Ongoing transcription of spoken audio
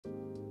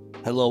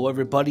Hello,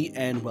 everybody,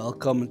 and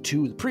welcome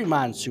to the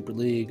Premodern Super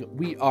League.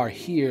 We are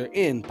here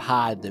in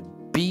Pod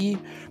B.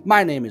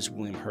 My name is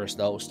William Hurst,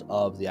 the host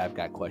of the I've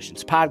Got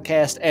Questions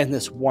podcast, and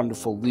this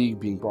wonderful league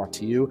being brought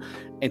to you.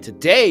 And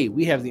today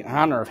we have the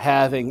honor of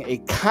having a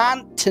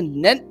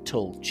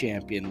continental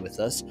champion with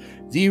us,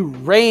 the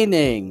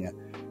reigning,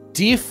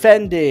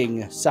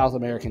 defending South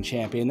American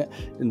champion,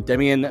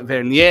 Demian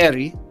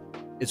Vernieri,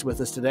 is with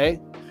us today.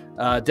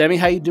 Demi,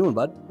 how you doing,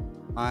 bud?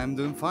 I'm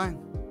doing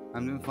fine.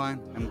 I'm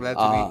glad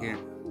to be here.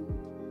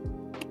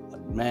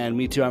 Man,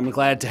 me too. I'm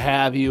glad to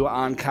have you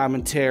on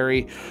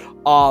commentary.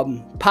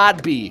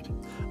 Pod B.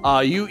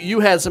 You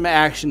had some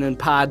action in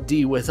Pod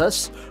D with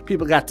us.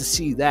 People got to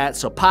see that.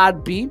 So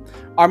Pod B,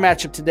 our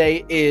matchup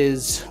today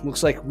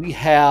looks like we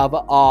have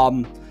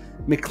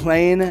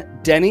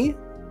Mclean Denny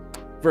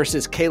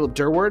versus Caleb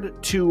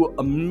Durward. Two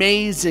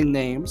amazing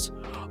names.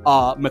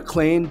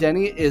 Mclean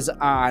Denny is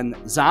on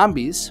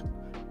zombies,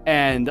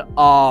 and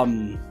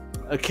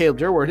Caleb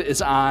Durward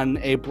is on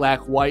a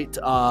black-white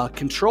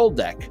control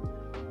deck.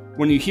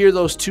 When you hear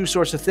those two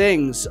sorts of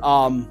things,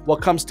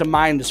 what comes to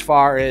mind as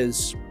far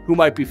as who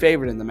might be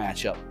favored in the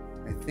matchup?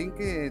 I think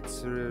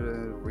it's a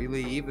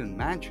really even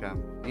matchup.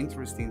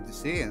 Interesting to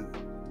see it.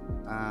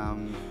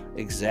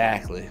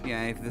 Exactly.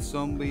 Yeah, if the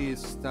zombie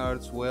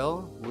starts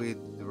well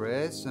with the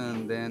rest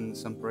and then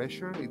some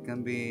pressure, it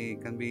can be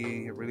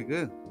really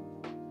good.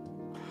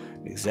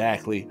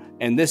 Exactly.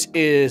 And this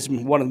is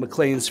one of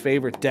Mclean's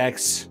favorite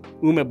decks,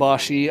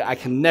 Umeboshi. I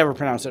can never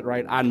pronounce it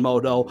right, on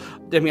Moto.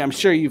 I mean, I'm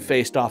sure you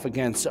faced off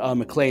against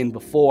Mclean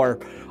before.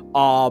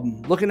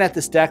 Looking at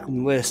this deck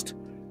list,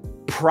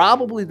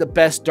 probably the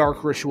best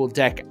Dark Ritual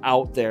deck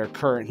out there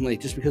currently,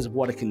 just because of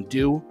what it can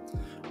do.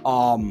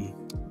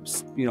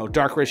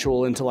 Dark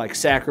Ritual into like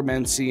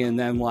Sacramency and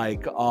then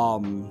like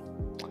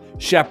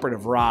Shepherd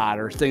of Rod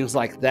or things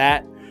like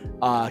that.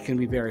 Can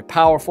be very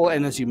powerful,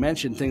 and as you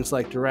mentioned, things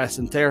like Duress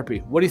and Therapy.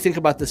 What do you think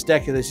about this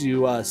deck as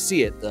you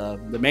see it?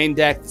 The main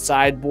deck, the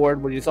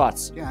sideboard, what are your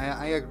thoughts? Yeah,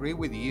 I agree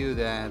with you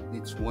that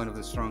it's one of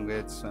the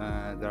strongest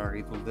Dark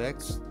Ritual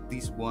decks.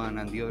 This one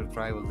and the other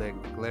tribal deck,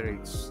 the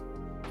Clerics,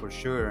 for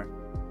sure.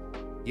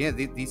 Yeah,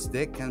 this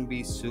deck can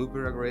be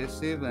super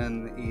aggressive,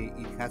 and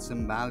it has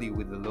some value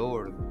with the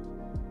Lord,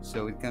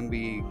 so it can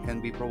be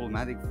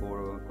problematic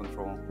for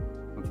control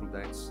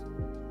decks.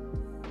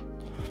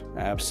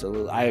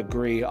 Absolutely, I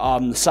agree.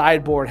 The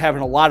sideboard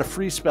having a lot of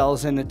free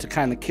spells in it to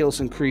kind of kill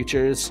some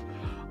creatures.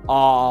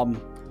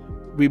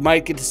 We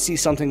might get to see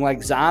something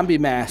like Zombie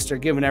Master,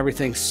 given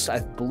everything, I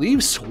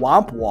believe,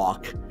 Swamp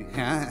Walk.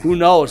 Yeah. Who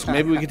knows?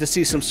 Maybe we get to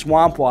see some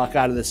Swamp Walk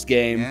out of this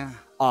game.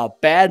 Yeah.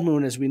 Bad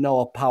Moon, as we know,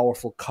 a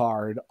powerful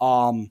card.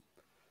 But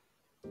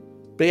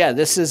yeah,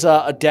 this is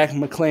a deck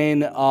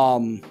Mclean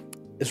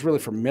is really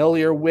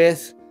familiar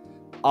with.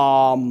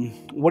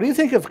 What do you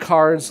think of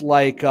cards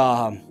like...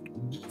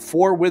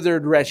 For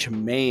Withered Wretch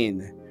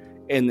main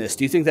in this?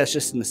 Do you think that's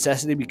just a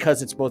necessity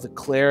because it's both a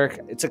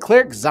cleric? It's a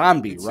cleric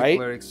zombie, it's right? A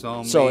cleric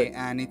zombie,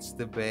 and it's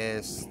the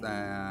best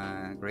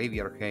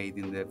graveyard hate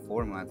in the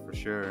format for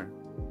sure.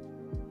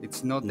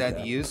 It's not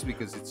that used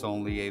because it's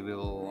only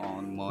able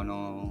on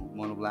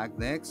mono black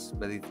decks,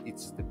 but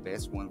it's the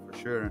best one for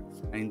sure.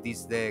 And in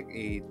this deck,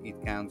 it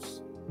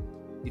counts.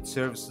 It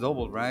serves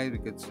double, right?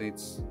 Because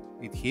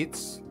it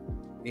hits,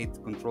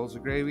 it controls the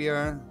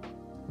graveyard.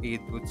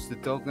 It puts the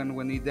token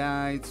when he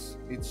dies.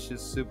 It's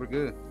just super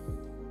good.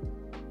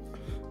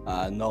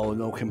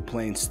 No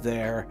complaints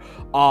there.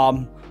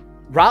 Rotlung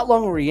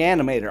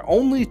Reanimator,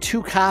 only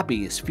 2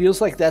 copies.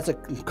 Feels like that's a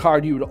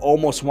card you would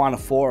almost want a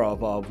 4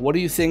 of. What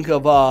do you think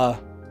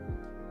of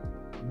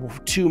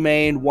 2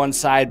 main, 1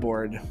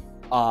 sideboard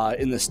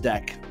in this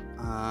deck?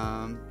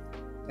 I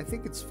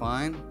think it's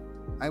fine.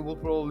 I will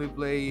probably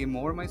play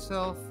more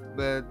myself,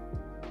 but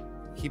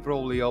he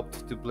probably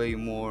opted to play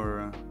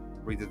more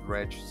Withered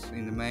Wretches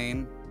in the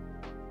main,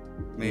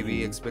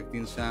 maybe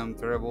expecting some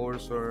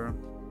Terravores or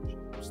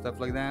stuff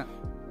like that.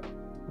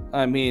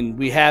 I mean,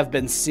 we have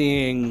been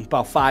seeing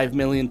about 5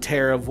 million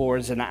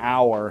Terravores an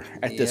hour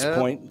at this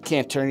point.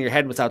 Can't turn your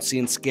head without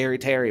seeing Scary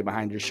Terry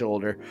behind your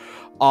shoulder.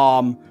 3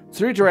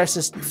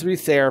 Duresses, 3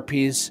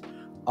 Therapies,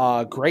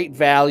 great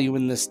value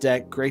in this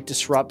deck, great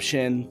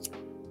disruption,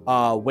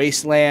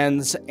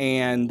 Wastelands,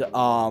 and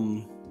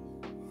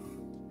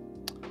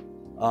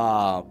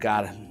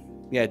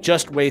yeah,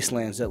 just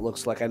Wastelands, it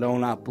looks like. I do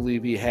not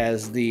believe he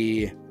has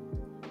the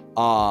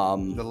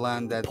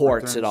land that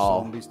ports at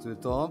all. Zombies to the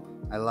top.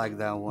 I like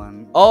that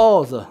one.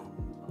 Oh,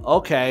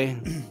 okay.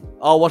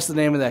 Oh, what's the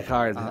name of that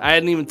card? I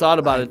hadn't even thought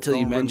about it until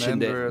you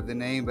mentioned it. I don't remember the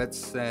name, but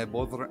it's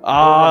both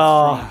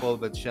Stronghold,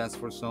 but just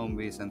for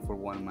zombies and for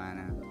 1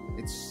 mana.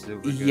 It's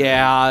super good.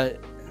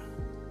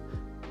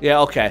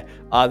 Yeah, okay.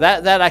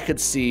 That I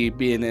could see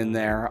being in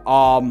there.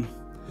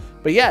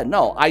 But yeah,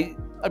 no,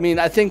 I mean,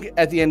 I think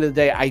at the end of the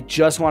day, I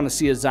just want to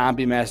see a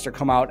Zombie Master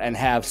come out and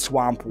have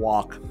Swamp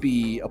Walk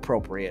be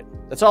appropriate.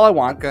 That's all I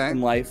want in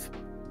life.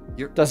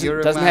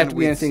 Doesn't have to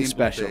be anything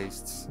special.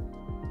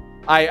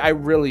 I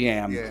really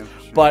am. Yeah,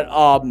 sure.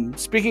 But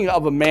speaking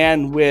of a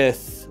man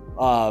with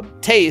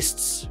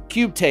tastes,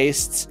 cube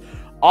tastes,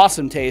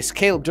 awesome taste.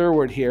 Caleb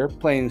Durward here,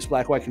 playing this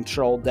black-white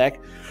control deck.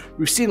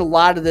 We've seen a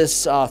lot of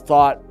this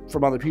thought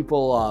from other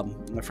people.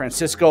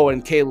 Francisco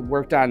and Caleb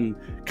worked on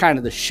kind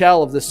of the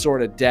shell of this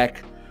sort of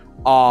deck.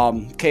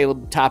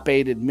 Caleb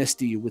top-8'd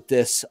Misty with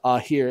this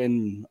here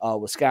in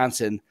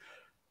Wisconsin.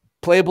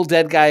 Playable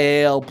Dead Guy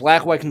Ale,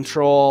 black-white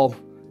control,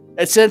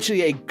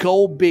 essentially a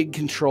go-big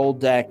control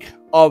deck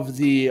of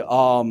the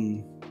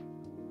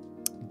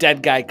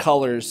Dead Guy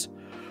colors.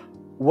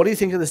 What do you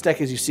think of this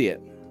deck as you see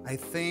it? I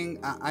think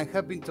I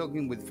have been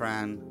talking with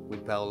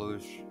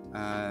Paulus,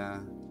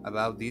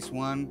 about this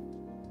one.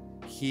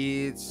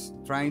 He's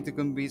trying to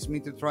convince me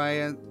to try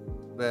it,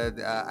 but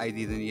I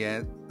didn't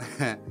yet.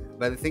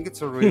 But I think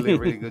it's a really,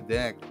 really good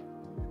deck.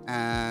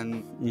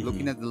 And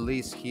looking at the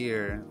list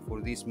here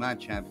for this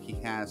matchup, he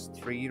has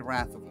 3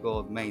 Wrath of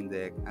God main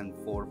deck and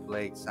 4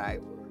 Plague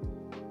Cyber.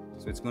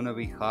 So it's gonna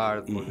be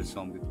hard for the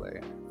zombie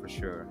player for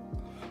sure.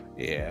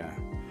 Yeah.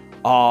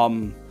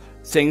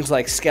 Things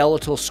like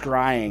Skeletal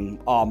Scrying,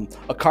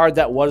 a card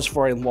that was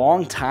for a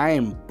long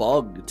time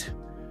bugged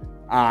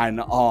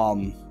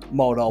on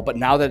Moto, but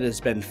now that it's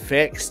been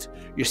fixed,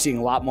 you're seeing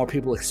a lot more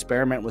people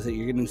experiment with it.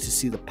 You're getting to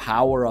see the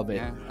power of it.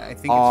 Yeah, I think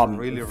it's a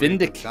really, really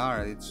good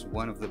card. It's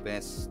one of the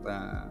best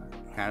card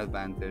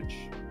advantage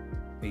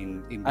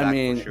in black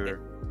for sure.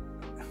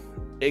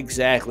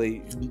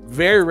 Exactly.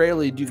 Very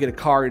rarely do you get a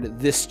card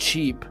this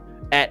cheap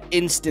at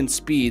instant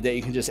speed that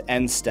you can just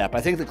end step.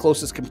 I think the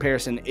closest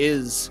comparison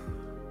is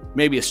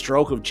maybe a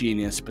Stroke of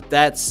Genius, but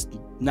that's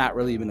not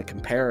really even a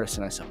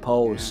comparison, I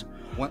suppose.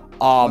 Yeah.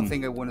 One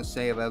thing I want to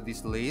say about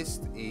this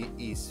list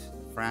is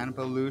Fran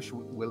Paulush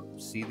will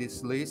see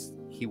this list.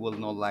 He will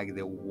not like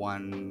the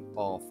one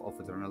of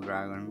Eternal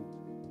Dragon.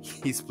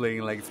 He's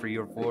playing like 3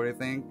 or 4, I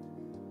think.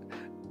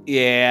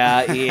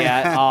 Yeah.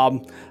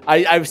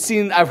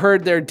 I've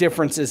heard their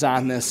differences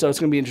on this, so it's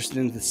gonna be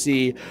interesting to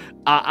see.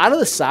 Out of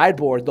the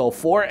sideboard though,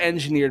 4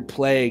 Engineered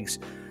Plagues,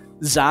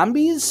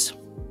 zombies.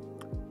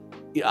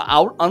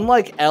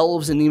 Unlike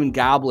elves and even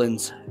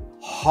goblins,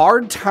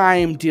 hard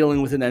time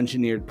dealing with an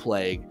Engineered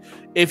Plague.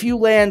 If you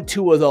land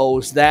 2 of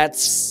those,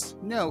 that's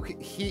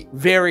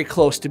very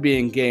close to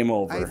being game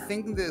over. I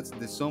think that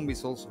the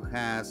zombies also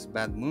has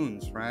bad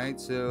moons, right?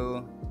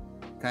 So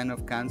kind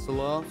of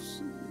cancel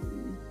offs.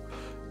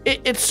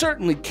 It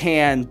certainly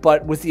can,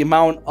 but with the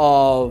amount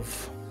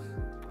of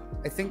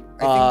I think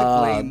the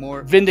play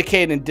more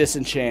Vindicate and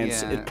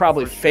Disenchants, it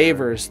probably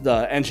favors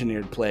the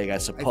Engineered Plague, I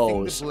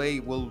suppose. I think the play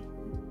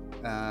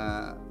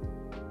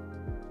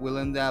will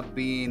end up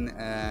being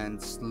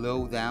and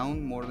slow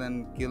down more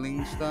than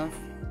killing stuff.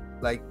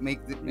 Like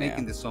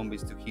making the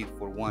zombies to hit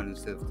for 1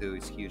 instead of 2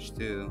 is huge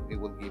too. It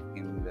will give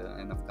him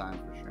enough time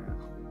for sure.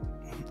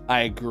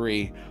 I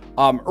agree.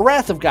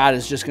 Wrath of God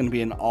is just going to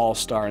be an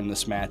all-star in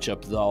this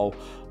matchup, though.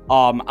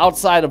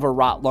 Outside of a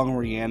Rotlung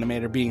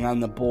Reanimator being on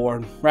the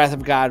board, Wrath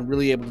of God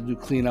really able to do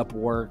cleanup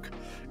work.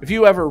 If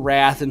you ever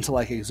Wrath into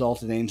like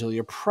Exalted Angel,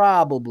 you're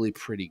probably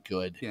pretty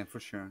good. Yeah, for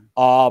sure.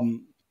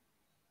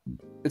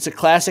 It's a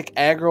classic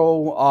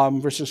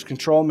aggro versus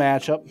control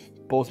matchup.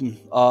 Both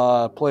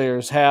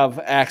players have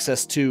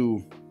access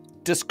to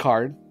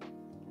discard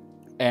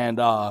and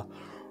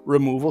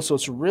removal, so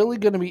it's really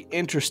going to be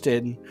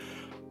interesting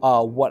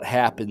what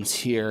happens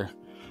here.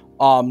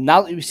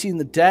 Now that you've seen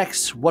the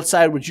decks, what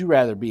side would you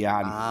rather be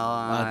on?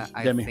 I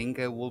think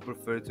I will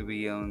prefer to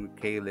be on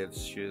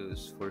Caleb's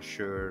shoes for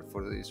sure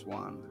for this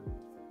one.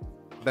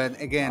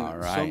 But again,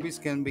 zombies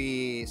can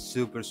be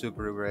super,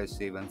 super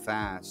aggressive and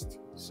fast,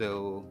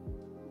 so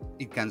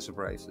it can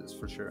surprise us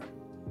for sure.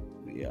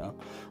 Yeah.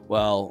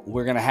 Well,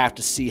 we're going to have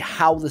to see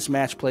how this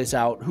match plays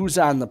out, who's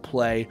on the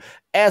play.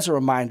 As a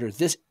reminder,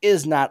 this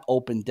is not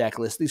open deck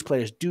list. These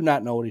players do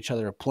not know what each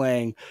other are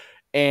playing.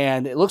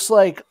 And it looks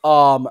like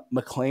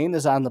Mclean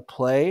is on the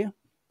play.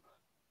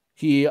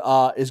 He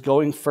is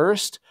going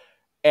first.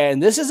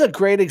 And this is a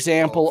great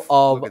example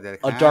of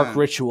a Dark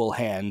Ritual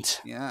hand.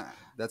 Yeah,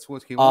 that's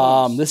what he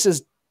wants. This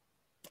is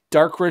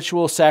Dark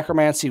Ritual,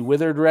 Sacromancy,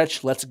 Withered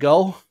Wretch. Let's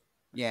go.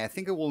 Yeah, I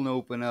think I will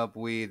open up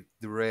with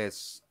the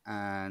rest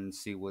and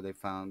see what I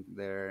found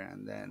there,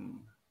 and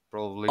then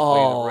probably play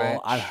the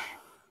Wretch.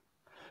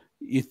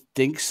 You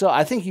think so?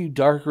 I think you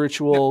Dark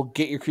Ritual,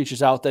 get your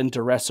creatures out, then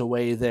duress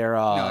away their... no,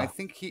 I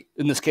think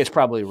in this case,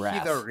 probably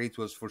Wrath. He Dark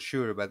Rituals for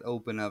sure, but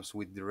open ups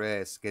with the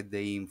rest, get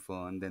the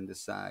info, and then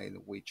decide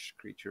which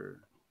creature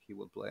he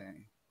will play.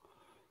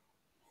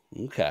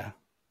 Okay.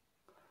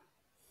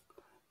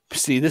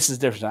 See, this is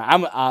different.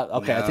 I'm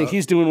okay. No, I think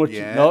he's doing what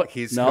yeah, you know.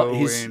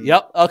 He's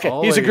yep.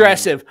 Okay, he's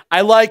aggressive.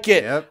 I like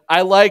it. Yep.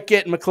 I like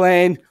it,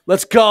 Mclean.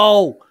 Let's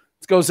go.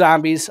 Let's go,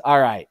 zombies. All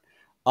right.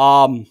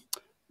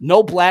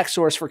 No black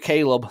source for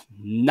Caleb.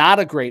 Not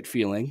a great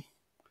feeling.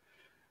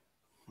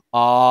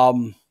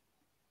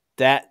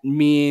 That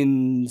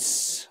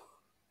means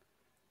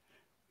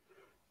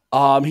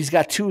he's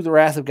got 2 of the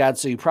Wrath of God,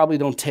 so you probably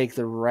don't take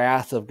the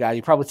Wrath of God.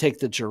 You probably take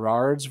the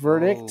Gerard's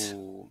Verdict.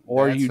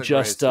 Or you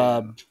just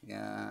or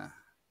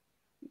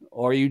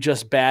you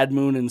just bad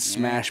moon and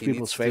smash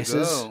people's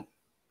faces.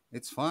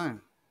 It's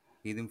fine.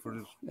 Hit him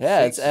for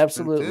it's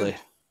absolutely.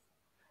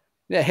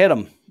 Yeah, hit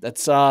him.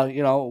 That's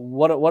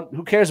what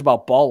who cares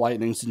about ball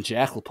lightnings and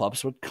jackal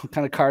pups? What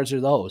kind of cards are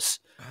those?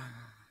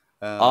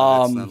 That's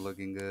not Um,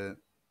 looking good.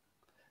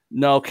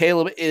 no,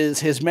 Caleb is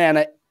his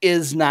mana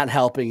is not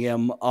helping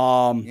him.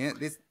 Yeah,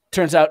 this.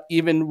 Turns out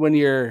even when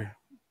you're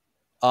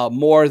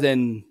more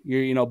than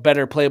your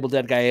better playable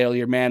dead guy,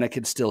 your mana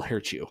can still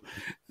hurt you.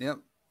 Yep,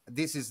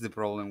 this is the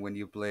problem when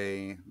you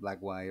play black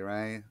white,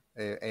 right?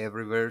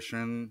 Every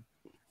version,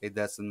 it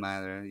doesn't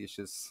matter. You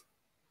just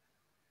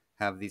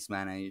have these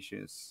mana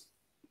issues.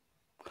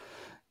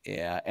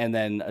 Yeah, and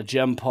then a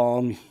gem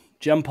palm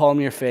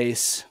your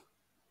face.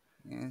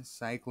 Yeah,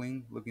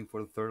 cycling, looking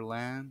for the third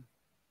land.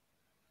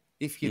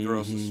 If he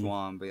draws a Mm-hmm.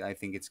 swamp, I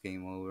think it's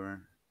game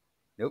over.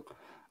 Nope,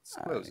 it's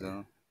close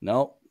though.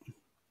 Nope,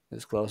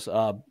 it's close.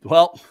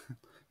 Well,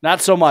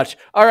 not so much.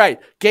 All right,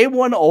 game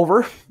one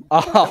over.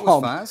 That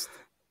was fast.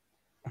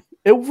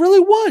 It really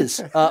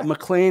was.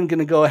 Mclean going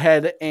to go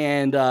ahead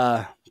and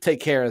take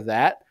care of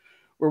that.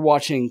 We're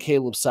watching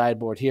Caleb's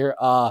sideboard here.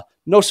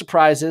 No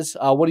surprises.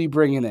 What are you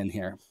bringing in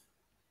here?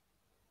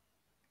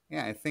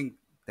 Yeah, I think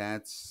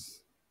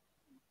that's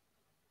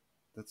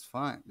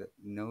fine.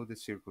 No, the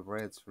circle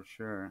reds for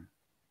sure.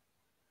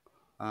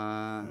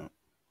 The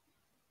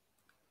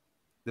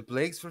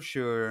plagues for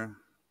sure.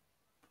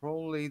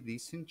 Probably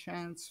decent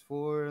chance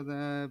for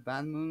the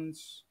bad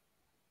moons.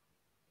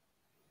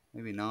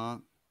 Maybe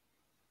not.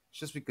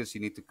 Just because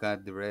you need to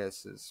cut the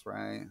rests,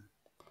 right?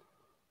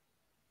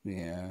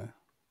 Yeah.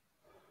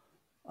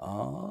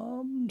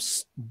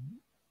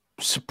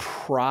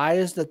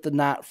 Surprised at the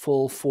not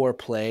full 4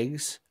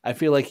 plagues. I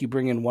feel like you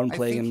bring in one I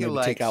plague think and he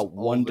maybe take likes out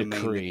all one the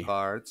melee decree.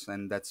 cards,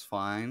 and that's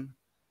fine.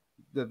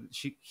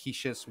 He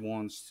just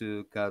wants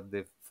to cut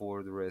the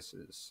 4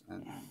 dresses,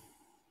 and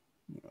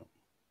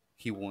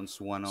he wants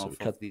one So we off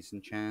cut. of this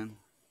enchant.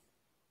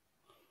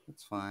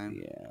 That's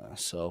fine. Yeah.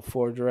 So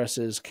 4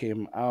 dresses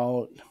came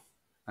out.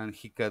 And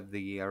he cut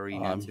the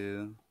arena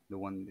too, the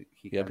one that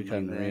he Yeah, cut because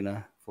main an deck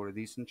arena. for a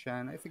decent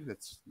enchant. I think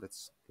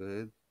that's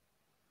good.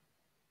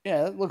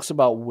 Yeah, that looks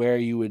about where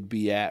you would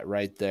be at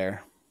right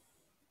there.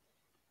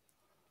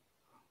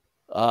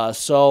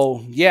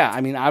 So yeah,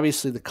 I mean,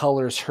 obviously the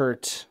colors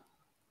hurt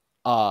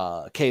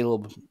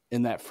Caleb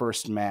in that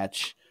first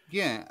match.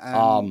 Yeah,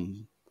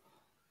 and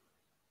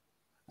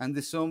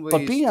the But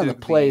zombies being on the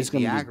took play is the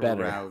going to be aggro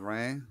better. route,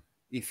 right? Oh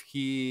If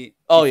he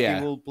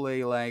yeah, will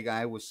play like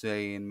I was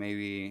saying,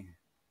 maybe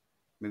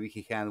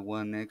he had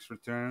one extra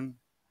turn.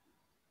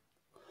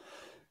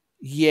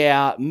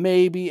 yeah,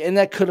 maybe, and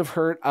that could have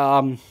hurt.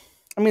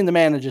 I mean, the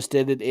mana just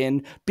did it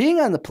in.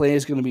 Being on the play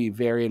is going to be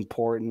very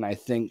important, I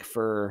think,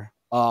 for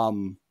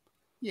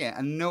Yeah,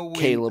 and knowing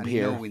Caleb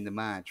here. the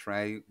match,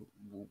 right?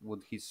 What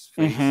he's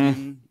Mm-hmm.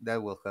 facing,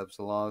 that will help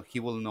a lot.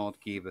 He will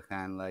not keep a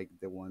hand like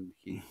the one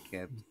he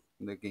kept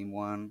in the game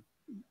one.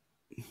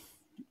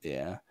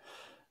 Yeah.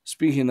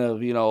 Speaking of,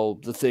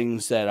 the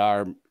things that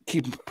are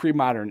keep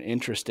pre-modern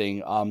interesting,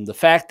 the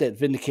fact that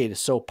Vindicate is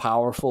so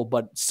powerful,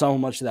 but so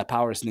much of that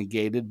power is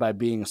negated by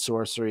being a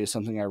sorcery is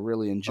something I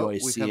really Oh, enjoy we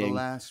have a seeing.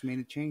 last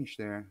minute change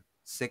there.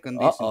 Second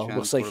Looks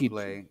disenchant like for a he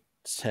play.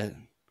 said,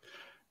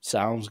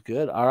 sounds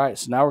good. All right,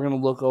 so now we're going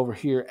to look over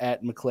here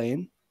at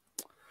Mclean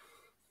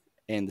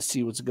and to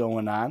see what's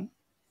going on.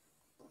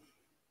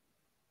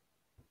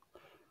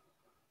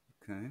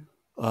 Okay.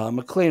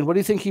 Mclean, what do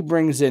you think he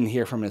brings in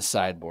here from his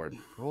sideboard?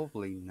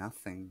 Probably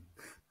nothing.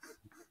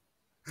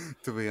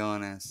 To be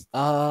honest.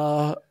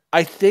 I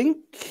think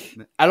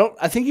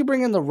you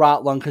bring in the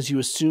Rot Lung because you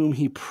assume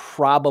he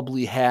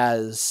probably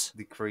has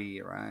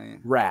Decree, right?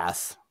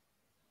 Wrath.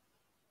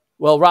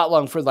 Well, Rot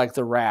Lung for like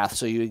the Wrath,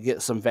 so you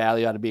get some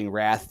value out of being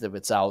Wrath if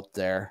it's out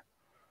there.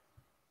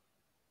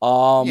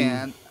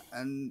 Yeah,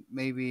 and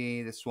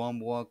maybe the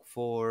Swamp Walk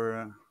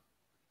for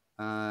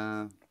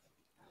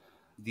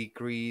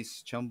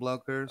decrease chump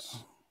blockers.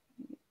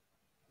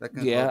 That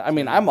can Yeah, help I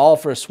mean, too. I'm all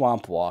for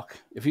Swamp Walk.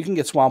 If you can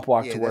get Swamp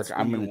Walk Yeah, to work, that's what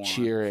I'm you going to want.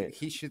 cheer it.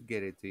 He should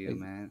get it to you,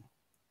 man.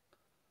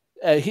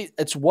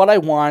 It's what I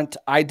want.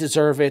 I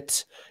deserve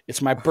it.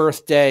 It's my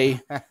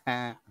birthday.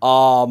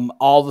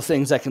 All the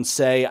things I can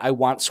say. I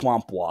want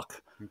Swamp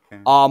Walk.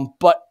 Okay.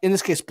 But in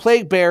this case,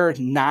 Plague Bearer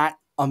not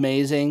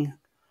amazing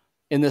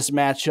in this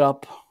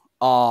matchup.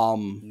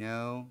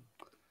 No.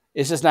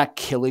 It's just not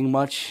killing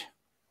much.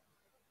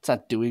 It's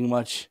not doing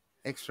much.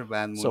 Extra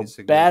bad mood So is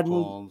a bad good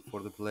mood. call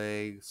for the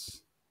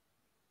plagues.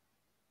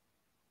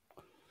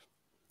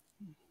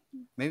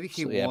 Maybe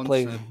he wants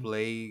a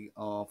play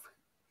of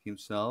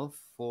himself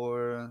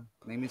for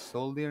maybe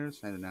soldiers.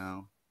 I don't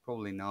know.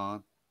 Probably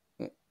not.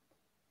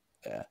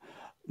 Yeah.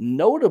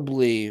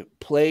 Notably,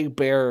 Plague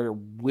Bearer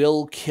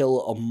will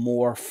kill a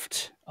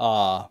morphed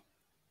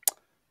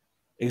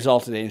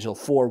Exalted Angel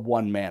for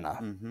 1 mana.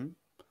 Mm-hmm.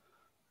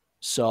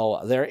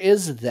 So there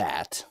is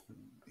that.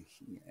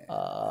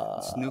 Yeah.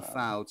 Snoof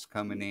outs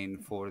coming in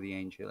for the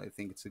angel. I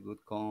think it's a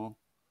good call.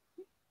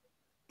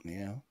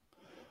 Yeah.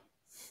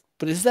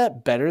 But is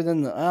that better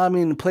than the? I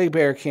mean, Plague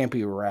Bearer can't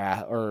be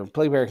Wrath, or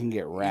Plague Bearer can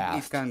get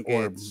Wrath. It can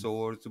get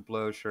Sword to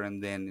Closure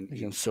and then into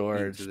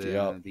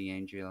the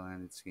angel,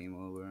 and it's game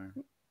over.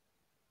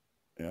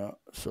 Yeah.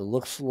 So it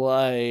looks like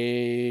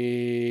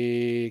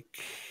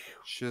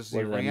Just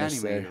what the did I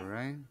miss there? reanimator,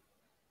 right?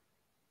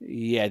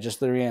 Yeah, just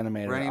the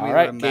reanimator. All Reanimator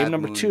right, and game Bad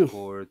number Moon 2.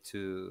 for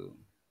 2.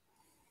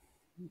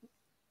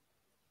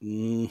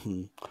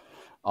 Mm-hmm.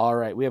 All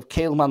right, we have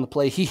Caleb on the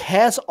play. He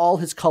has all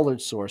his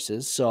colored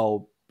sources,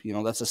 so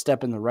that's a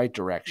step in the right Yeah,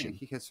 direction.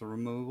 he has a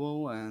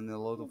removal and a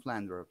lot of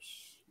land drops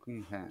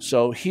in hand.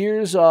 So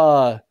here's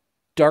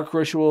Dark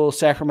Ritual,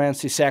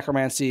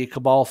 Sacromancy,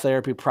 Cabal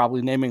Therapy,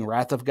 probably naming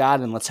Wrath of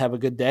God, and let's have a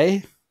good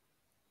day.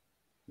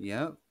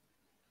 Yep.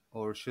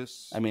 Or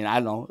just I mean, I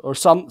don't know, or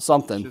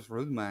something. just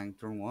Rootman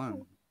turn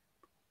 1.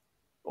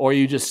 Or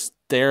you just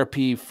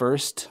therapy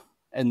first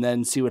and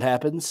then see what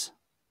happens.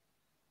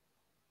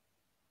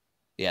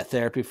 Yeah,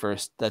 therapy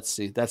first. That's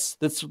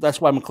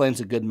why Mclean's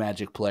a good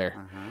Magic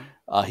player.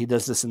 He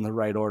does this in the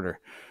right order.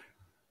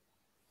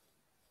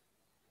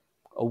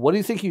 What do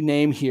you think you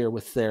name here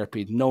with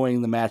therapy,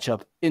 knowing the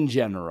matchup in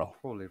general?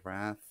 Probably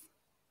Wrath.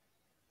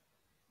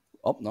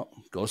 Oh, no.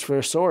 Goes for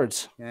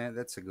swords. Yeah,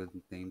 that's a good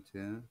name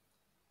too.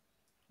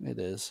 It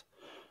is.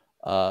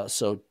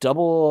 So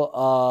double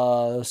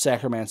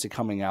Sacromancy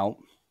coming out.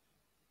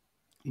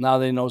 Now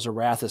they knows a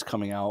Wrath is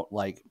coming out.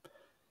 Like,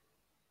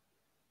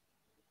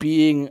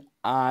 being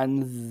on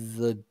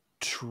the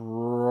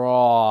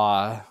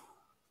draw,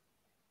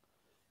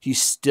 he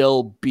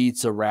still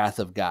beats a Wrath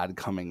of God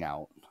coming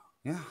out.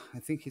 Yeah, I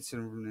think he's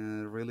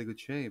in really good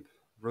shape.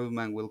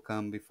 Roadman will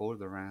come before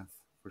the Wrath,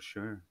 for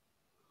sure.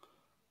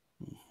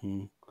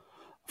 Mm-hmm.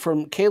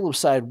 From Caleb's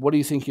side, what do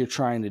you think you're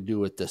trying to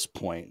do at this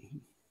point?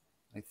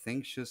 I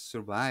think just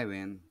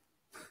surviving.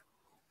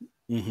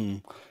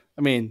 Mm-hmm.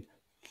 I mean,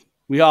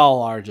 we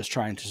all are just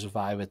trying to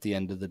survive at the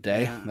end of the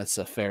day. Yeah. That's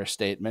a fair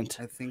statement.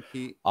 I think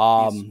he's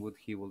what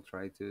he will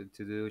try to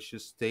do is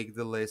just take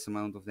the less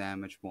amount of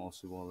damage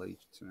possible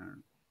each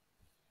turn.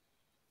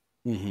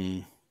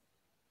 Mm-hmm.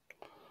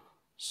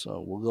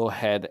 So we'll go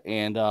ahead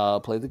and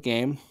play the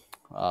game.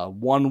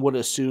 One would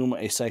assume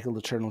a Cycle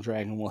Eternal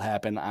Dragon will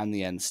happen on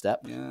the end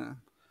step. Yeah.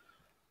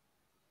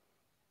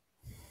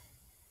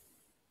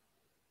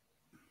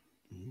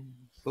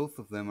 Both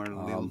of them are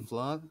a little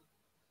flood.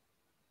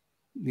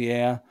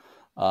 Yeah.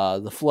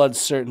 The flood's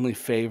certainly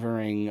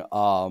favoring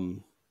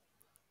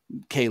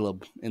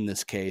Caleb in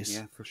this case.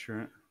 Yeah, for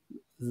sure.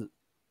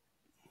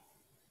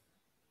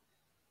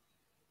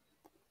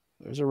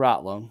 There's a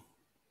Rotlung.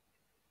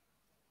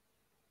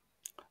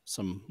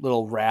 Some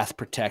little Wrath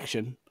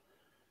protection.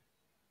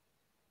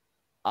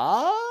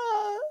 I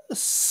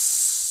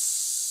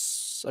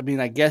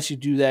mean, I guess you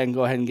do that and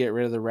go ahead and get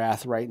rid of the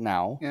Wrath right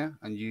now. Yeah,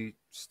 and you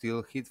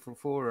still hit for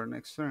 4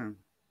 next turn.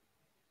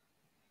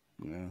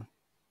 Yeah.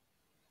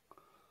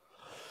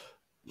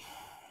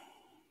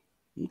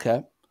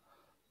 Okay.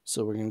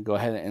 So we're going to go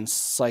ahead and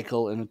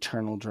cycle an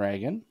Eternal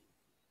Dragon.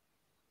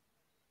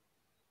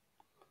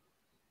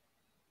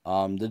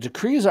 The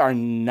decrees are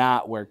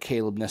not where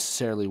Caleb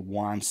necessarily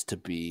wants to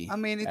be. I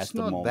mean, it's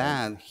not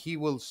bad. He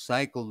will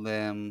cycle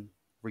them,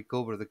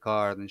 recover the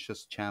card, and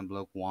just champ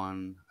block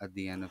 1 at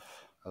the end of.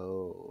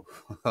 Oh,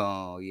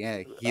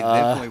 yeah. He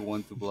definitely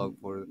want to block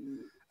for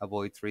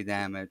avoid 3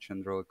 damage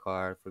and draw a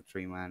card for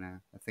 3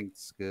 mana. I think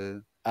it's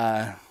good.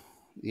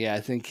 Yeah,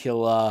 I think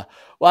he'll. Well,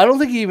 I don't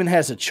think he even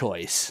has a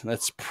choice.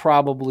 That's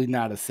probably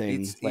not a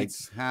thing.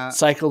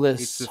 Cycle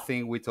this. It's the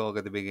thing we talked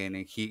at the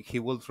beginning. He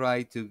will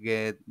try to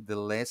get the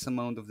less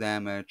amount of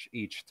damage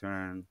each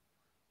turn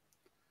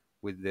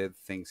with the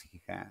things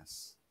he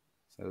has.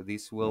 So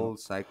this will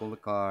cycle the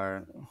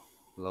card,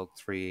 block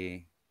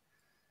 3.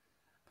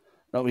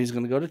 No, he's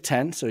going to go to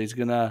 10, so he's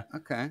going to.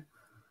 Okay.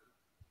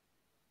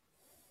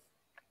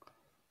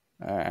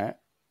 All right.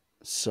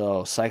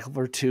 So cycle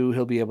for 2,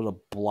 he'll be able to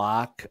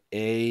block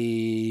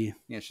a.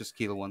 Yeah, just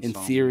kill one. In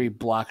theory,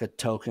 block a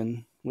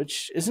token,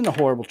 which isn't a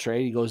horrible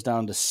trade. He goes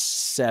down to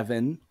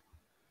 7.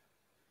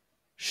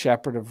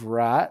 Shepherd of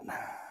Rot.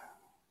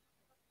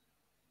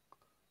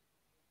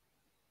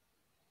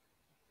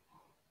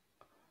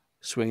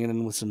 Swinging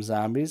in with some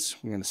zombies.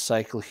 We're going to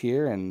cycle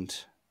here and.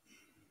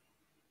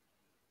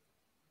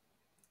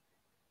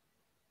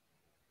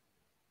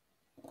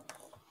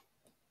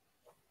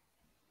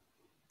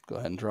 Go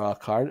ahead and draw a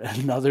card.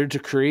 Another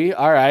decree.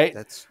 All right.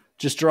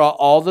 Just draw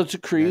all the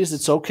decrees.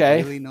 It's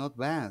okay. Really not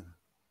bad.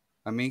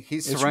 I mean,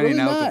 he's running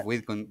out of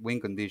win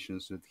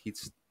conditions, but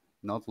he's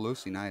not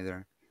losing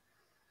either.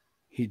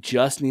 He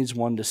just needs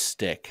one to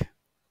stick.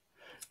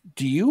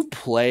 Do you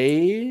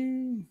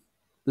play?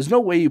 There's no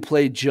way you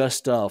play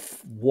just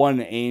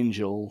one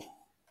angel,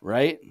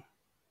 right?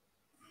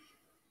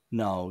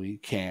 No, you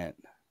can't.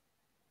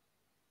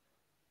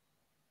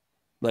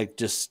 Like,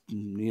 just,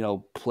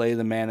 play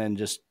the mana and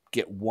just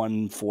get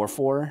 1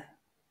 4/4?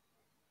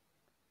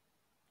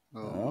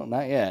 No,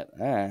 not yet.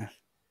 All right.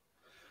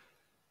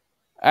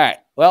 All right.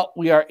 Well,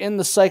 we are in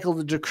the Cycle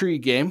the Decree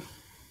game.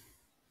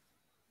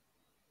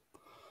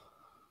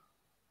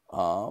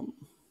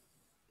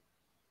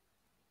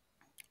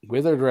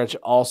 Withered Wretch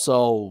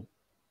also.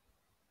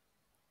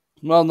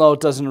 Well, no, it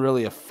doesn't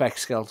really affect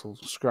Skeletal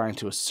Scrying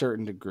to a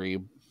certain degree,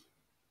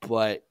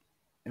 but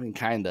I mean,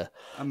 kind of.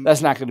 Um,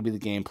 That's not going to be the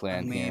game I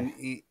plan here.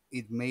 mean,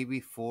 it maybe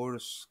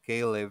force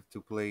Caleb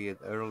to play it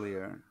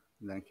earlier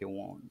than he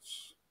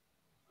wants.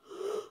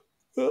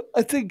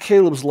 I think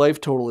Caleb's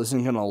life total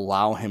isn't going to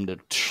allow him to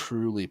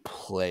truly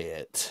play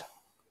it.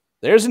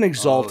 There's an Oh,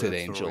 exalted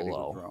that's a really good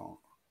angel draw.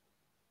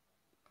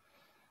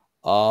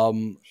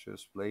 though.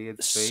 Just play it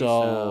face up.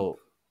 So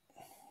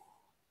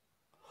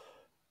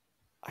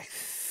I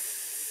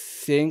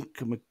think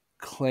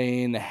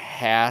Mclean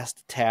has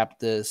to tap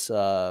this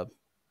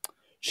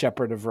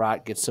Shepherd of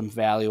Rot, get some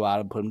value out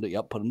of him,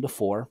 put him to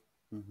 4.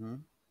 Mm-hmm.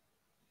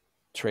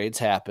 Trades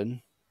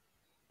happen.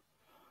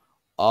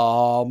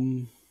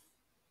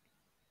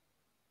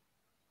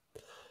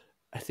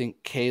 I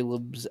think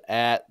Caleb's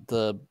at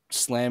the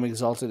Slam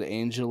Exalted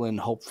Angel and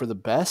hope for the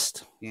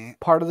best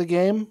part of the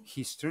game.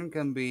 His turn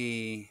can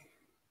be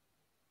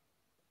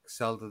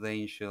Exalted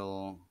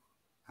Angel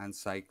and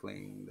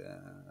cycling the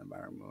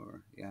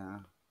Barrymore. Yeah.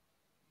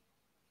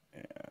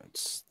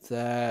 It's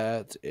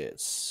that.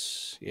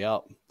 It's,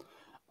 yep.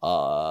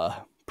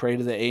 Pray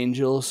to the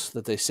angels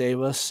that they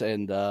save us.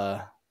 And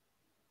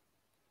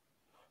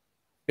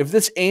if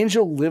this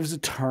angel lives a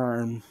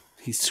turn,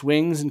 he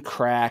swings and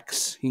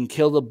cracks. He can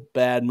kill the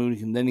bad moon,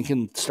 and then he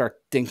can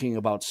start thinking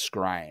about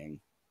scrying.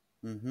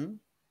 Mm-hmm.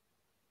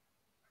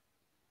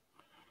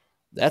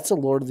 That's a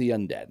Lord of the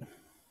Undead.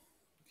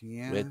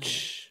 Yeah.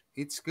 Which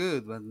it's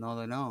good, but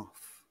not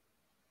enough.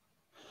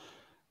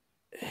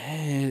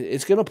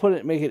 It's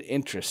gonna make it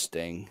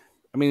interesting.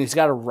 I mean, he's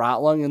got a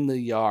Rotlung in the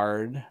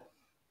yard.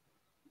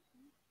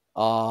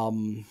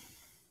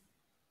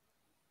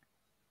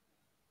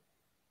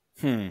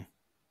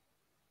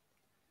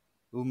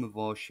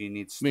 Umeboshi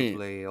needs to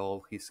play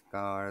all his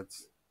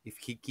cards. If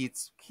he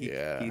keeps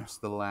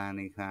the land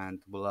in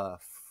hand to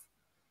bluff,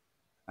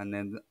 and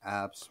then the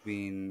app's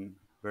been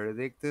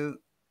verdicted,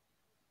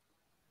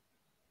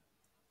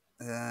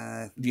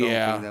 don't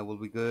think that will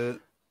be good.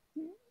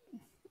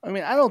 I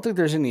mean, I don't think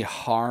there's any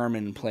harm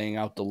in playing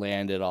out the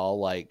land at all.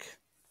 Like,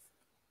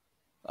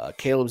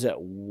 Caleb's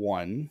at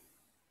 1.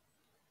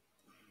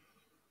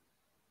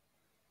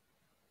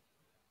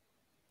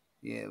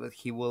 Yeah, but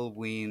he will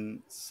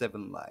win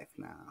 7 life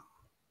now.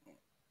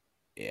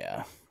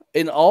 Yeah.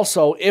 And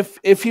also,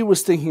 if he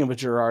was thinking of a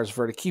Gerard's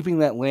Verdict, keeping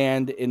that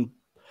land in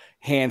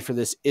hand for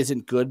this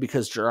isn't good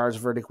because Gerard's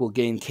Verdict will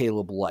gain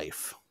Caleb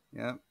life.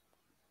 Yep.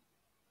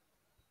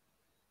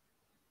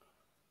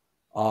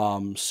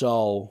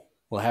 So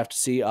we'll have to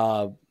see.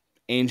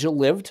 Angel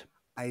lived.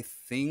 I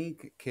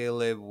think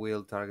Caleb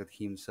will target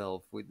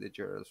himself with the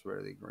Gerard's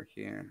Verdict right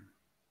here.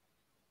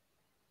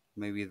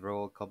 Maybe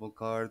draw a couple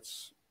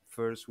cards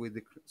first with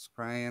the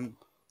Scryan,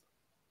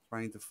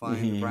 trying to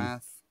find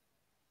Wrath.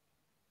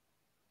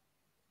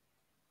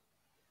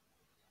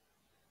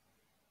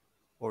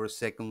 Or a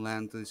second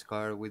land to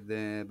discard with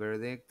the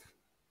Verdict.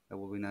 That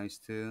would be nice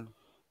too.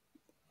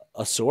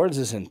 A Swords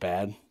isn't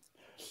bad.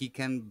 He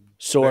can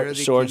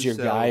Swords your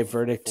guy,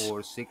 Verdict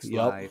for 6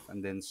 life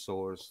and then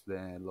source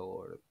the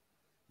Lord.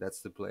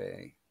 That's the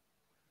play.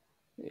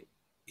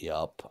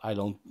 Yup. I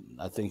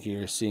think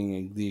you're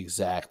seeing the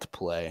exact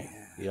play.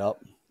 Yeah.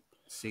 Yup.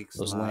 6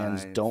 Those life.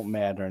 lands don't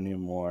matter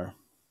anymore.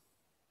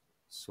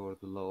 Sword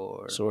the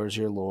Lord. Swords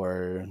your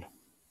Lord.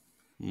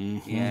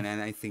 Mm-hmm. Yeah,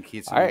 and I think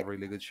he's in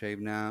really good shape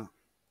now.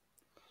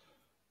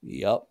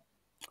 Yup.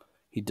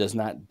 He does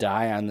not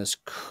die on this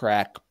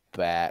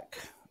crackback.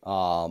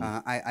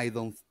 I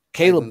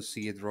don't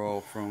see a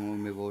draw from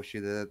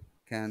Umeboshi that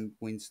can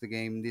wins the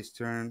game this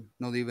turn.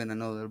 Not even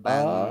another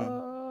bad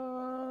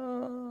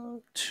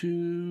one.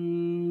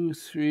 2,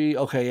 3.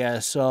 Okay, yeah.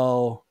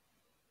 So,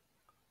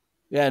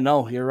 yeah,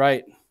 no, you're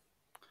right.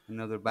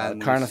 Another bad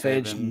one.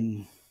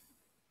 Carnophage.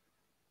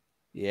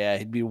 Yeah,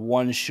 he'd be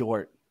 1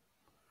 short.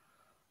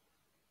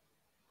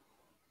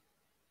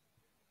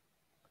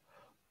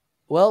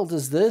 Well,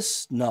 does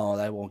this? No,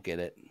 I won't get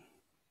it.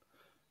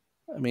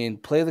 I mean,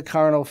 play the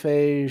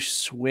Carnophage,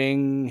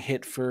 swing,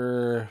 hit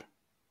for.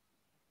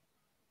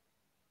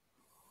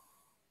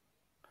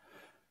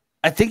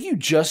 I think you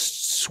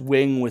just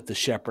swing with the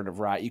Shepherd of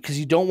Rot because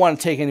you don't want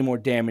to take any more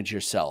damage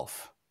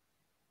yourself.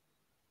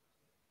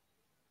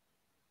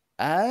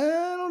 I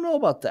don't know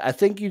about that. I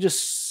think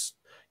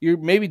you're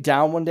maybe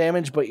down 1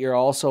 damage, but you're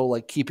also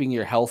like keeping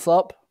your health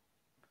up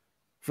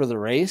for the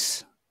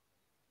race.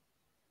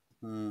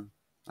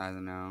 I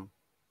don't know.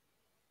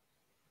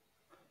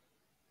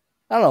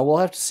 We'll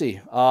have to see.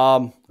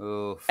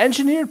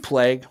 Engineered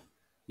Plague.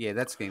 Yeah,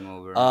 that's game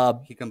over.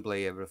 He can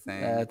play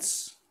everything.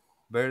 That's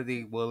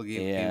Verdi will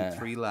give him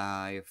 3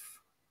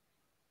 life.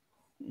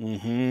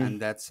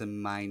 And that's a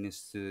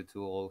 -2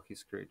 to all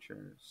his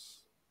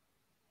creatures.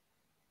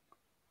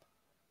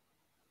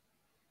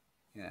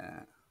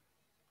 Yeah.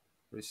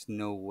 There's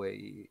no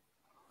way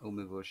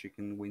Umeboshi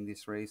can win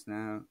this race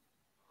now.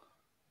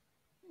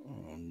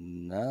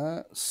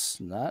 Not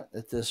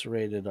at this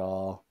rate at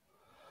all.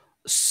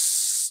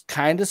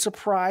 Kind of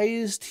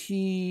surprised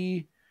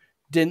he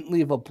didn't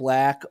leave a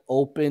black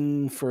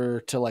open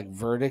to like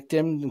verdict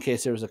him in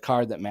case there was a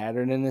card that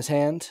mattered in his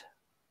hand.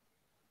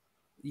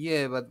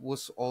 Yeah, but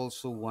was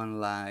also 1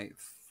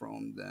 life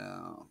from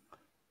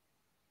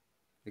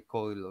the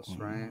Coilos,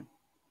 right?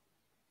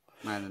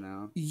 I don't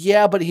know.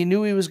 Yeah, but he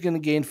knew he was going to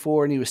gain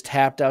 4, and he was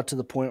tapped out to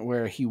the point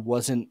where he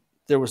wasn't.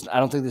 There was. I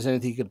don't think there's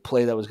anything he could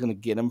play that was going to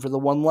get him for the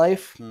 1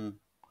 life.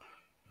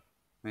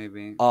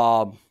 Maybe.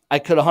 I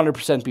could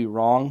 100% be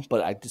wrong,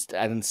 but I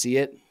didn't see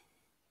it.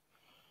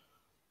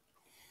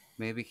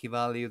 Maybe he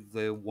valued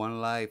the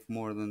 1 life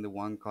more than the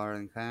 1 card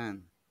in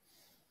hand.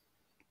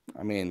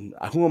 I mean,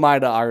 who am I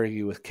to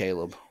argue with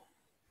Caleb?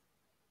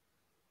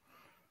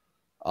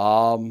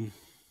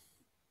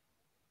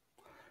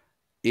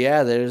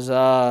 Yeah, there's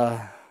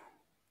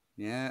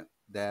Yeah,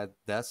 that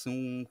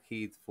doesn't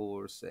hit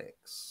for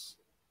 6.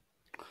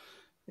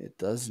 It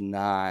does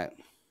not.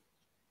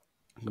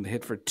 I'm gonna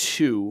hit for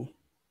 2.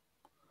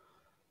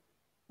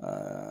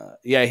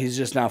 Yeah, he's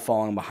just now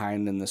falling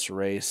behind in this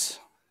race.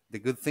 The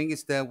good thing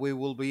is that we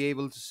will be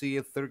able to see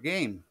a third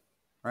game,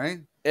 right?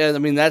 And I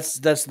mean, that's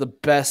the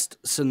best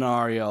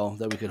scenario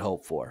that we could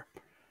hope for.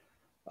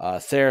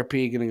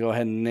 Therapy, gonna go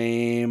ahead and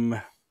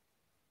name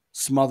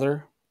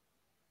Smother.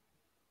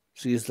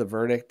 Seize the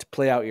verdict.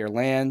 Play out your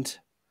land.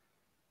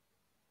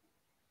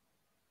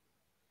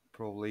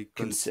 Probably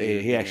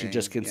He actually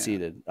just yeah.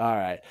 conceded. All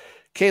right.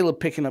 Caleb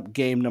picking up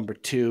game number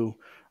 2.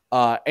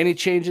 Any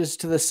changes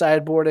to the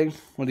sideboarding?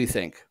 What do you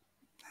think?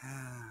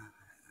 I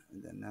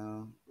don't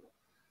know.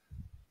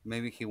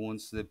 Maybe he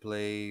wants to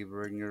play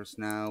Bringers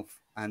now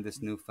and the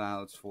Snoof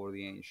outs for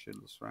the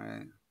Angels,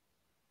 right?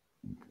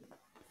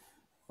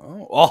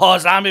 Oh,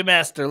 Zombie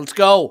Master. Let's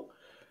go.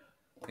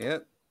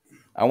 Yep.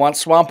 I want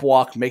Swamp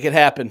Walk. Make it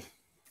happen.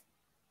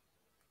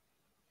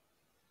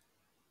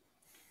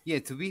 Yeah,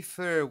 to be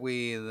fair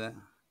with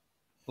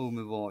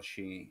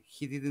Umeboshi,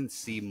 he didn't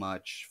see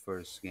much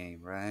first game,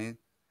 right?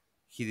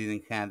 He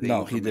didn't have the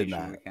No, he did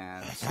information not. we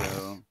had,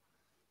 so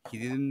he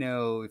didn't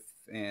know if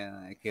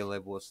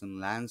Caleb was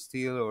in land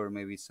steal or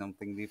maybe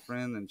something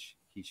different, and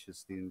he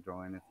just didn't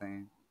draw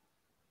anything.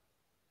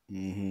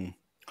 Mm-hmm.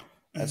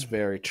 That's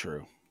very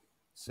true.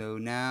 So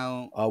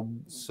now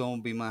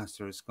Zombie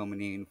Master is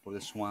coming in for the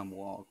Swamp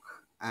Walk,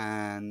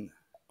 and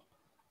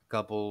a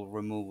couple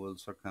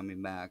removals are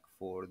coming back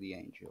for the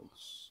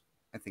Angels.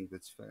 I think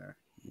that's fair.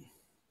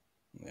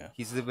 Yeah.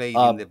 He's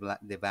debating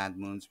the Bad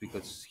Moons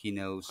because he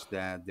knows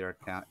that they're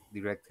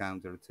direct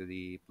counter to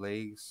the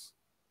Plagues.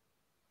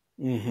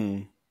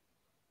 Mm-hmm.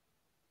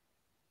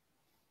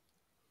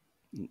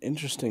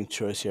 Interesting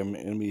choice here. I'm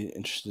going to be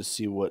interested to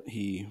see what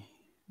he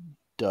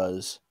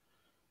does.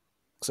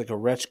 Looks like a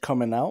Wretch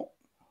coming out,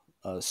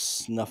 a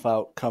Snuff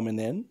Out coming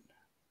in.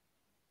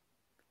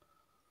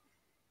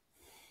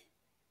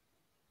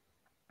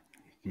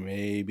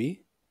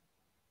 Maybe.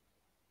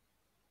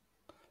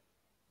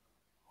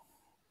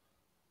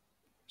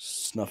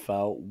 Snuff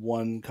Out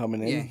 1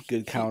 coming in. Yeah,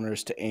 Good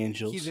counters to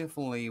Angels. He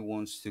definitely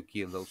wants to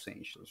kill those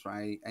Angels,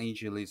 right?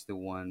 Angel is the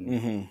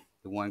one,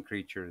 the one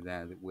creature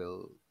that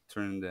will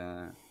turn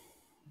the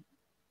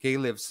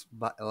Caleb's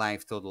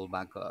life total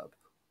back up.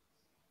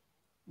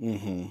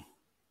 Mm-hmm.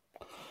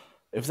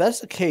 If that's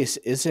the case,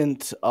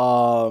 isn't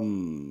I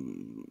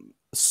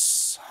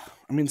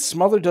mean,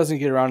 Smother doesn't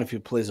get around if he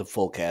plays a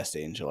full cast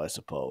Angel, I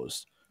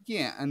suppose.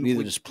 Yeah, and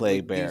neither does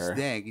Plague with Bear. This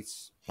deck,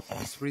 it's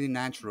pretty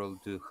natural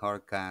to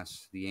hard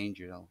cast the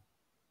Angel.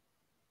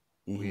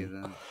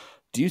 Mm-hmm.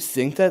 Do you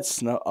think that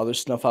other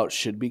Snuff Out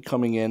should be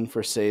coming in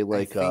for, say,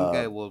 like I think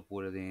I will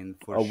put it in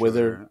for a sure.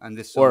 Withered And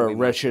the or a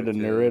Wretched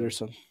Anurid or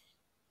something?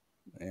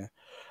 Yeah.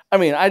 I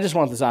mean, I just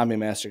want the Zombie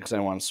Master because I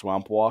want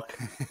Swamp Walk.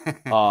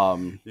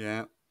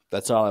 Yeah.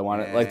 That's all I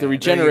wanted. Yeah, like, the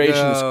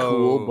regeneration is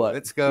cool, but...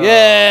 Let's go.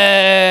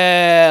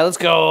 Yeah! Let's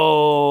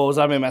go,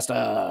 Zombie Master!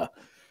 All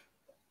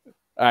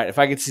right, if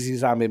I could see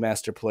Zombie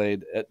Master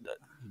played...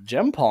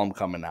 Gem Palm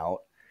coming out.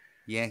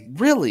 Yeah.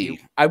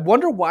 Really? I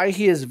wonder why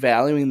he is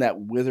valuing that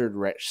Withered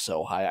Wretch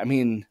so high. I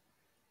mean,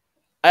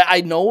 I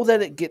know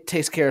that it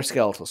takes care of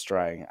Skeletal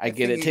Scrying. I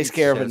get it. Takes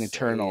care of an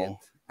Eternal.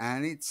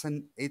 And it's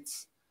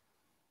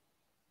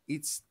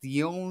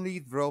the only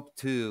drop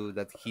 2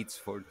 that hits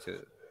for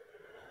 2.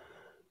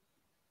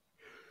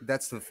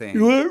 That's the thing.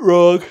 You went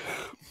wrong.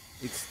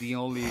 It's the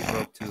only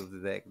drop 2 of the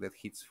deck that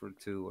hits for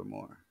 2 or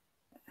more.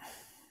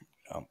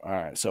 All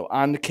right, so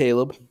on to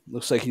Caleb.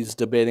 Looks like he's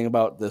debating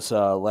about this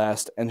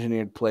last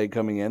Engineered Plague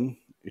coming in.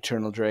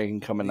 Eternal Dragon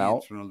coming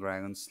out. Eternal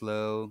Dragon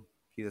slow.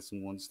 He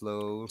doesn't want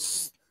slow.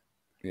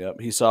 Yep,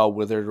 he saw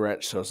Withered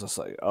Wretch, so it's just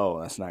like, oh,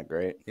 that's not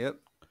great. Yep.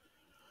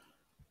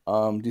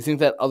 Do you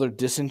think that other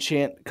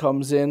Disenchant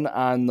comes in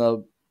on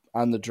the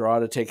draw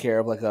to take care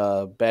of like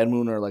a Bad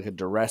Moon, or like a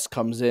Duress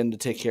comes in to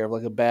take care of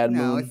like a Bad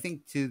Moon? No, I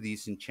think 2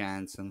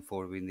 Disenchants and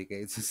 4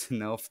 Vindicates is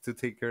enough to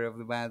take care of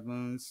the Bad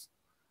Moons.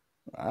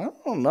 I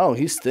don't know.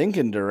 He's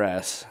thinking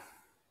Duress.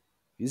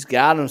 He's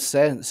got him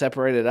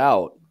separated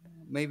out.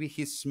 Maybe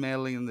he's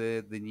smelling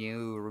the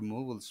new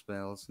removal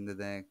spells in the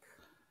deck.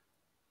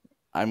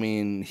 I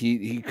mean,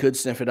 he could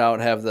sniff it out,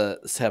 have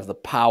the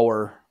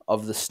power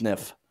of the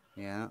sniff.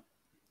 Yeah.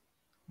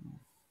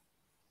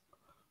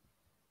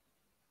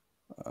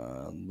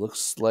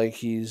 Looks like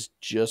he's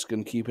just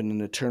gonna keep an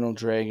Eternal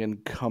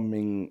Dragon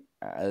coming.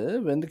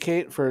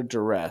 Vindicate for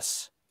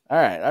Duress. All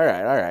right, all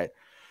right, all right.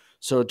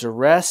 So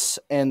duress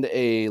and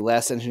a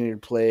last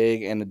engineered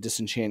plague and a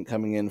disenchant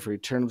coming in for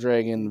Eternal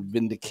Dragon,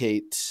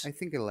 Vindicate. I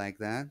think I like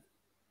that.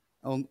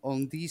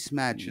 On these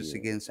matches Yeah.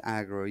 against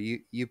aggro,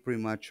 you pretty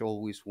much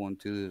always want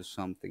to do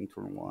something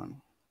turn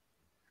one,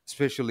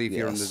 especially if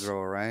you're on the Yes.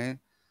 draw, right?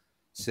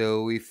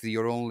 So if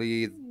your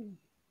only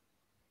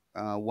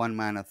one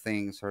mana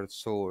things are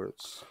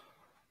swords,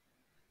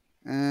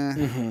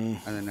 Hmm.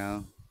 I don't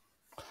know.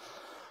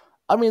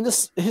 I mean,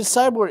 his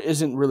sideboard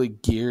isn't really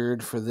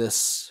geared for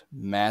this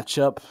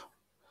matchup.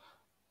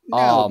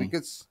 No,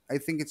 because I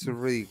think it's a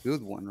really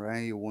good one,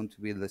 right? You want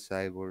to build the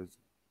cyborg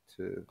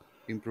to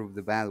improve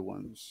the bad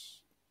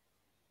ones.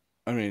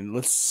 I mean,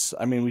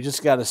 we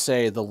just got to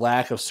say the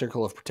lack of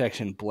Circle of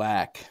Protection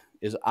Black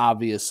is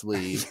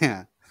obviously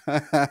Yeah.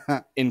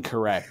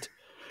 incorrect.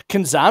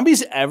 Can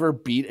zombies ever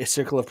beat a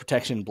Circle of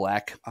Protection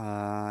Black?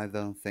 I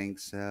don't think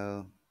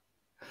so.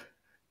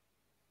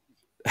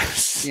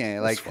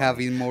 Yeah, That's like funny.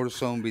 having more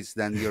zombies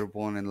than your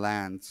opponent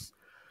lands.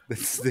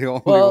 That's the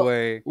only Well,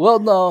 way. well,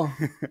 no.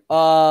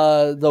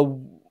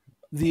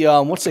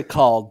 The what's it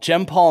called?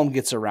 Gem Palm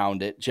gets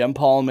around it. Gem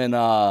Palm and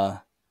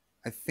I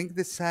think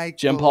the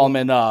Gem Palm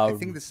cycle. and I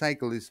think the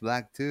cycle is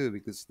black too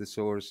because the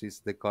source is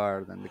the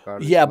card and the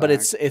card is yeah, but black.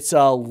 it's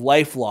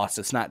life loss.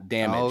 It's not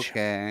damage.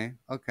 Okay.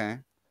 Okay.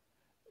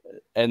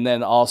 And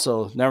then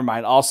also, never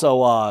mind.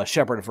 Also,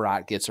 Shepherd of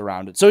Rot gets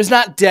around it, so he's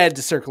not dead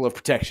to Circle of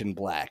Protection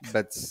Black.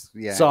 But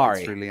yeah,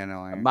 Sorry, it's really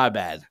annoying. my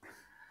bad.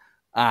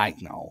 I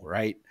know,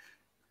 right?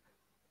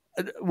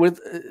 With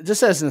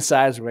just as an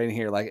aside, right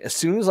here, like as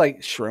soon as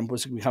like Shrimp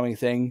was becoming a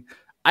thing,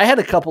 I had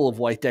a couple of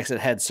white decks that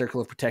had Circle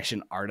of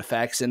Protection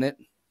artifacts in it.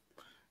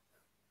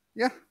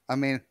 Yeah, I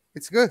mean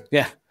it's good.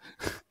 Yeah,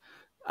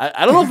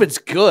 I don't know if it's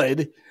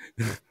good.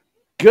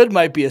 Good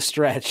might be a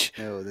stretch.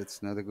 No,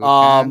 that's not a good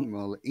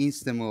hand.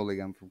 Instant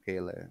mulligan from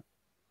Kayla.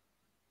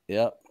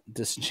 Yep,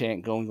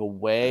 Disenchant going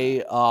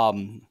away.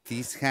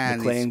 This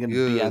hand Mclean is gonna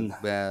good, be on.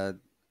 but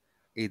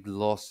it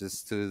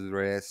loses to the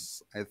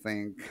rest, I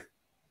think.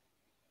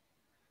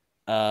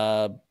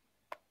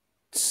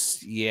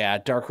 Yeah,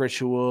 Dark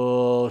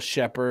Ritual,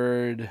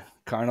 Shepherd,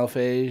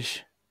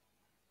 Carnophage.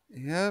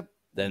 Yep.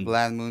 Then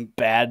Blood Moon.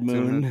 Bad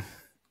Moon,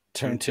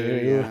 turn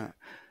two.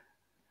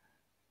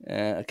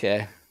 Yeah.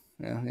 Okay.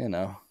 Yeah, you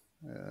know.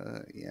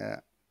 Yeah.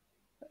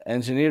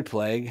 Engineered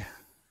Plague.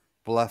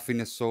 Bluffing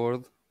a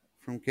sword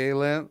from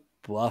Caleb.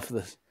 Bluff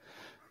this.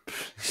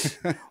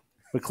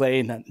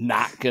 McLean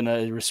not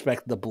gonna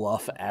respect the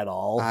bluff at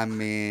all. I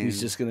mean,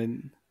 he's just gonna.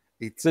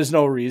 There's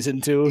no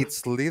reason to.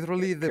 It's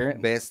literally the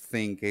best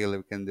thing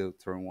Caleb can do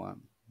turn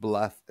one.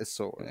 Bluff a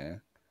sword. Yeah.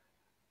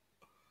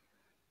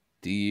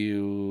 Do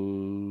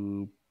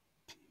you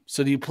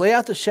play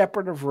out the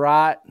Shepherd of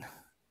Rot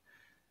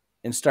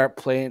and start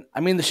playing? I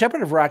mean, the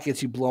Shepherd of Rot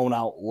gets you blown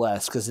out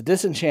less because the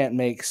Disenchant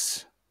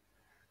makes.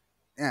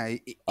 Yeah,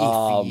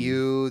 if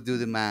you do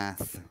the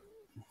math,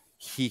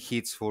 he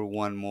hits for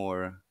one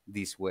more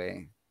this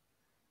way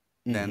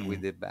than with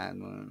the Bad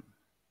Moon.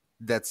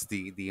 That's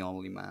the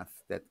only math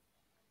that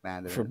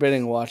matters.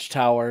 Forbidding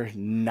Watchtower,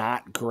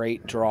 not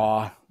great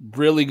draw.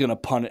 Really gonna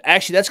punish.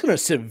 Actually, that's gonna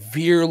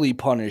severely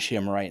punish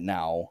him right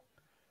now.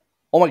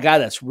 Oh my god,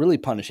 that's really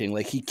punishing.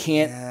 Like he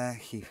can't. Yeah,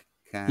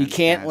 he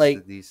can't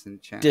like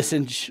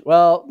disenchant.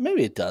 Well,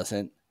 maybe it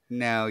doesn't.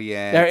 No,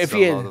 yeah, it's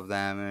a lot of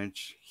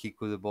damage. He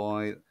could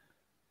avoid.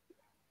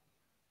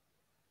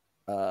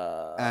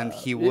 And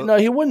he would. No,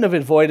 he wouldn't have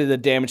avoided the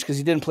damage because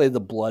he didn't play the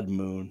Blood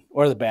Moon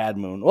or the Bad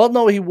Moon. Well,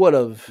 no, he would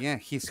have. Yeah,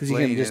 he's because he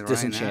can just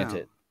disenchant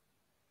it.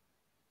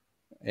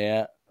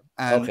 Yeah.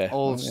 And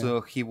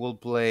also, he will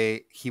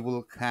play. He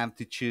will have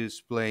to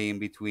choose playing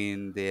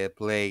between the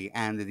Plague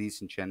and the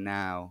Disenchant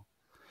now.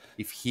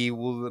 If he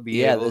will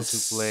be able to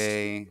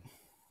play,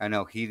 I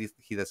know he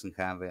doesn't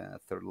have a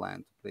third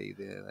land to play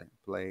the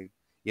Plague.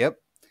 Yep,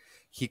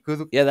 he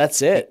could. Yeah,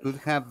 that's it. He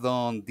could have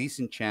done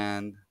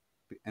Disenchant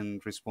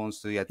in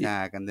response to the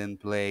attack, and then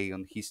play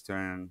on his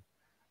turn.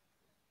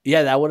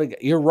 Yeah, that would have.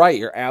 You're right.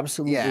 You're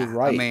absolutely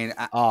right. I mean,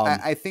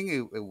 I think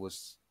it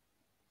was.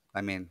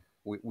 I mean,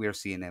 we're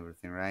seeing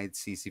everything, right?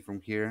 It's easy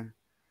from here.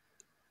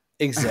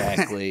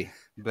 Exactly.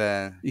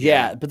 But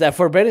but that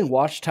Forbidding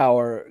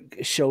Watchtower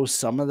shows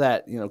some of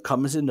that,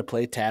 comes into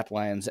play tap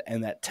lands,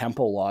 and that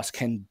tempo loss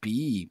can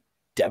be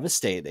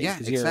devastating. Yeah,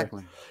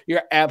 exactly.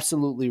 You're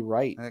absolutely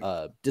right.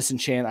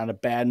 Disenchant on a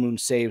Bad Moon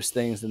saves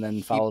things, and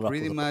then followed up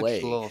with a Plague. He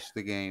pretty much lost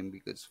the game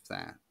because of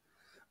that.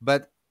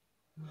 But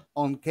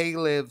on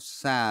Caleb's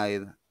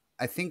side,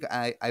 I think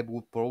I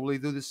would probably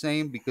do the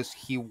same because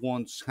he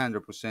wants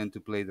 100% to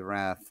play the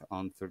Wrath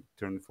on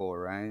turn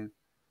 4, right?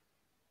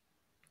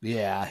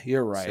 Yeah,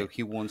 you're right. So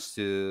he wants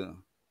to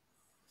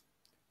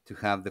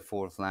have the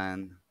fourth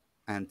land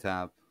and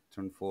tap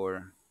turn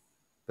 4.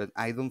 But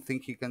I don't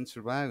think he can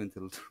survive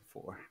until turn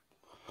 4.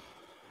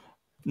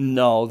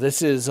 No,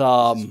 this is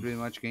pretty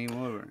much game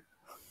over.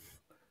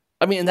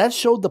 I mean, that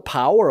showed the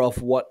power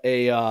of what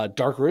a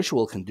Dark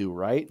Ritual can do,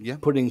 right? Yeah.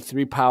 Putting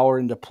 3 power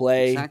into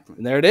play. Exactly.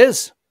 And there it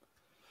is.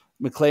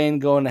 Mclean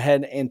going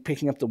ahead and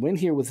picking up the win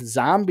here with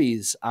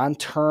Zombies on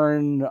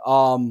turn,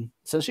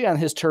 essentially on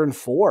his turn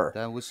 4.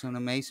 That was an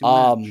amazing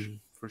match,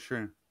 for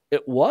sure.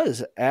 It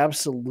was,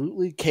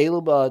 absolutely.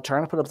 Caleb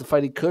trying to put up the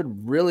fight he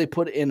could, really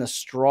put in a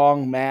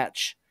strong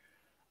match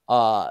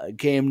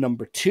game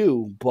number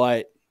 2,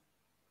 but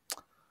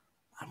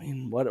I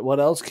mean, what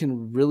else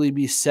can really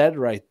be said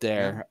right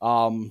there?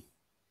 Yeah.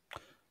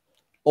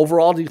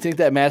 Overall, do you think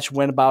that match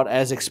went about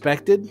as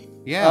expected?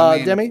 Yeah, I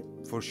mean, Demi?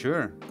 For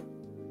sure.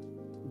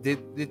 The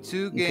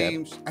 2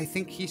 games, I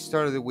think he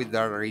started with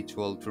Dark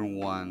Ritual turn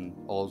 1,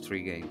 all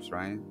 3 games,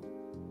 right?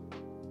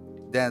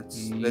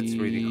 That's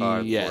really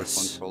hard for a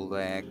control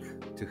deck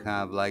to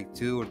have like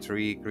 2 or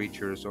 3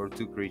 creatures or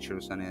 2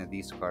 creatures and a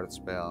discard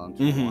spell on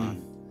turn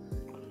 1.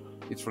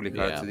 It's really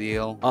hard to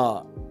deal.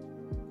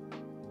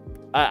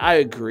 I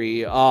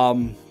agree.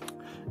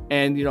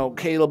 And you know,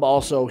 Caleb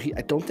also,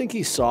 I don't think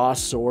he saw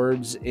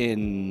swords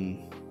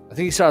in. I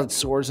think he saw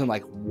swords in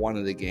like one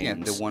of the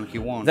games. Yeah, the one he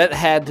won. That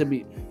had to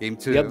be game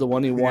 2. Yep, the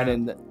one he won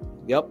in.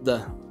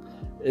 An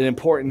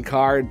important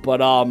card. But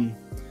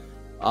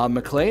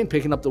Mclean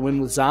picking up the win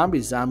with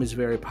Zombies. Zombies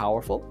very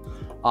powerful.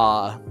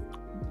 Well,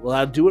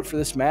 that'll do it for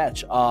this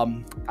match.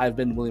 I've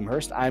been William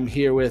Hurst. I'm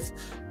here with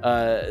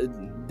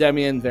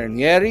Demian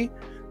Vernieri,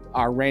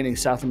 our reigning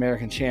South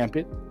American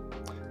champion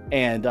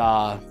and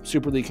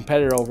Super League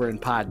competitor over in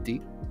Pod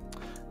D.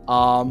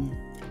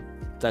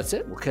 That's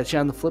it. We'll catch you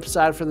on the flip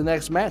side for the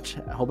next match.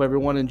 I hope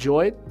everyone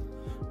enjoyed.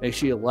 Make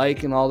sure you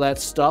like and all that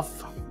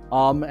stuff.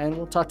 And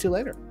we'll talk to you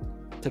later.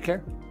 Take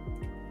care.